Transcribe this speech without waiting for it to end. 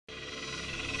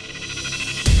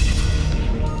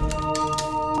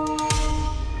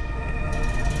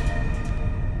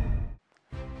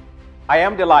I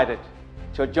am delighted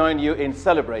to join you in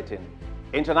celebrating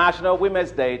International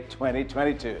Women's Day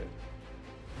 2022.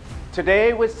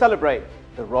 Today we celebrate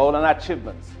the role and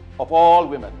achievements of all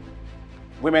women,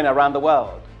 women around the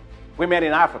world, women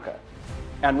in Africa,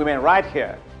 and women right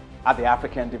here at the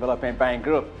African Development Bank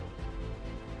Group.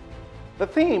 The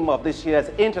theme of this year's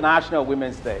International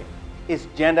Women's Day is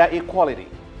gender equality,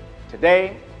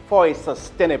 today for a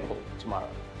sustainable tomorrow.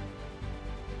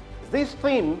 This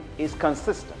theme is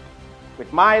consistent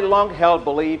with my long-held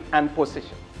belief and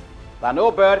position that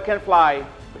no bird can fly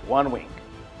with one wing.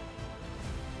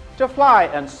 To fly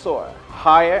and soar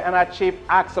higher and achieve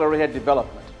accelerated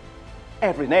development,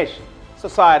 every nation,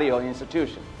 society, or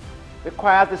institution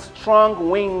requires the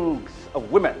strong wings of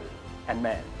women and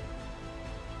men.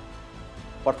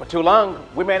 But for too long,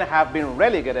 women have been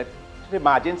relegated to the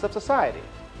margins of society.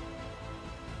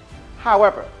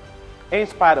 However, in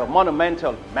spite of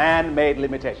monumental man-made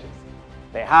limitations,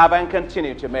 they have and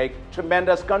continue to make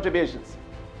tremendous contributions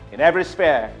in every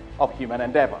sphere of human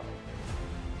endeavor.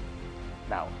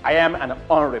 Now, I am an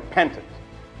unrepentant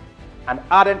and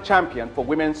ardent champion for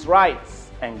women's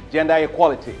rights and gender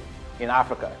equality in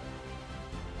Africa.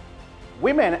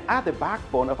 Women are the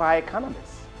backbone of our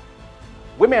economies.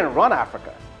 Women run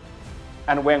Africa,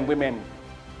 and when women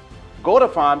go to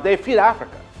farm, they feed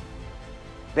Africa.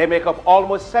 They make up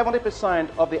almost 70%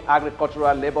 of the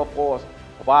agricultural labor force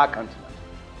of our continent.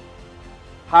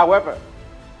 However,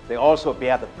 they also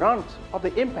bear the brunt of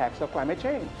the impacts of climate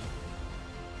change.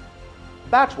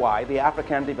 That's why the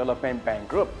African Development Bank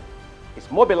Group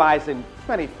is mobilizing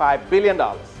 $25 billion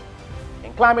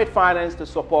in climate finance to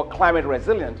support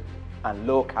climate-resilient and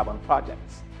low-carbon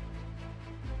projects.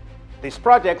 These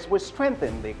projects will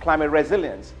strengthen the climate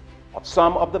resilience of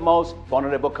some of the most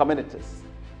vulnerable communities,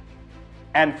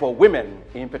 and for women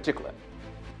in particular.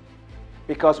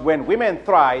 Because when women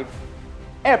thrive,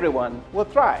 everyone will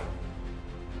thrive.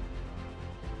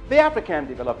 The African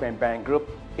Development Bank Group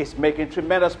is making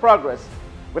tremendous progress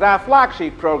with our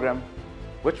flagship program,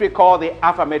 which we call the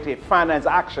Affirmative Finance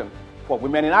Action for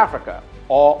Women in Africa,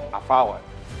 or AFAWA.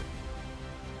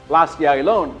 Last year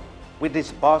alone, we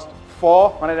disbursed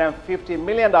 $450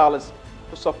 million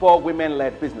to support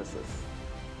women-led businesses.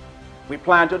 We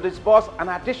plan to disburse an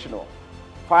additional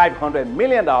 $500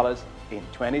 million in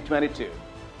 2022.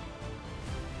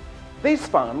 These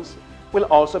funds will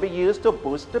also be used to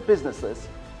boost the businesses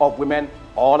of women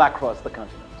all across the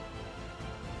continent.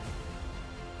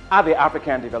 At the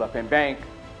African Development Bank,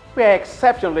 we are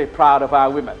exceptionally proud of our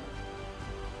women.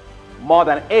 More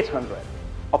than 800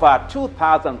 of our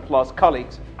 2,000 plus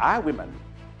colleagues are women.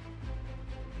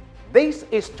 This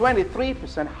is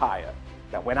 23% higher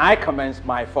than when I commenced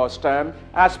my first term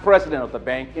as president of the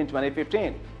bank in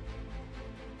 2015.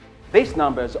 These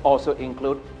numbers also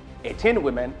include 18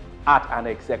 women at an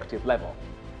executive level.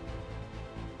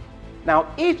 Now,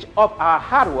 each of our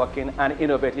hardworking and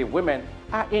innovative women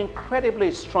are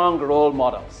incredibly strong role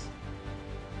models.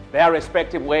 Their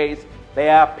respective ways, they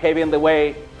are paving the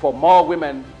way for more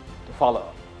women to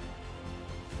follow.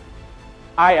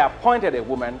 I appointed a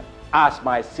woman as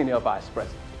my senior vice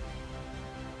president.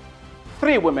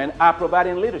 3 women are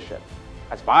providing leadership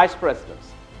as vice presidents,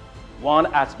 1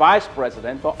 as vice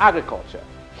president for agriculture,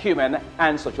 human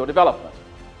and social development,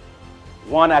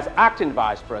 1 as acting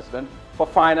vice president for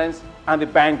finance and the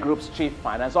bank group's chief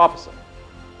finance officer,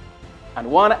 and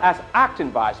 1 as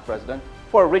acting vice president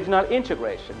for regional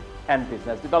integration and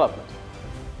business development.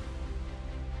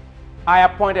 I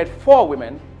appointed 4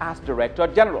 women as director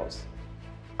generals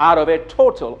out of a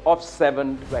total of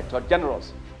 7 director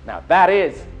generals. Now that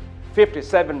is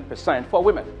 57% for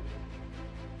women.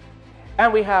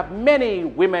 And we have many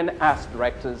women as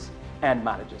directors and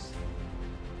managers.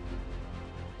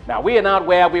 Now we are not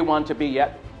where we want to be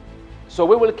yet, so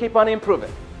we will keep on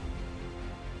improving.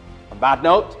 On that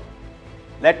note,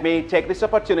 let me take this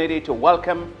opportunity to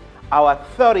welcome our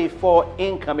 34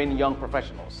 incoming young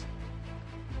professionals,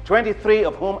 23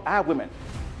 of whom are women.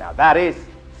 Now that is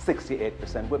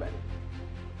 68% women.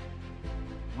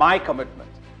 My commitment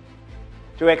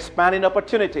to expanding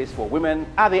opportunities for women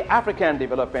at the African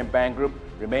Development Bank Group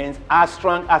remains as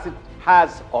strong as it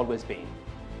has always been.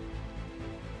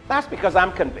 That's because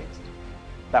I'm convinced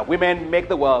that women make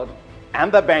the world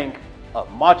and the bank a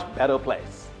much better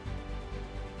place.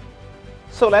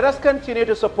 So let us continue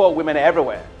to support women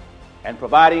everywhere and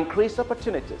provide increased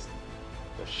opportunities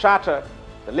to shatter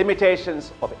the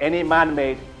limitations of any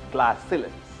man-made glass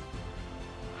ceilings.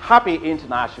 Happy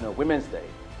International Women's Day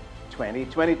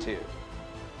 2022.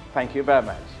 Thank you very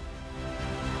much.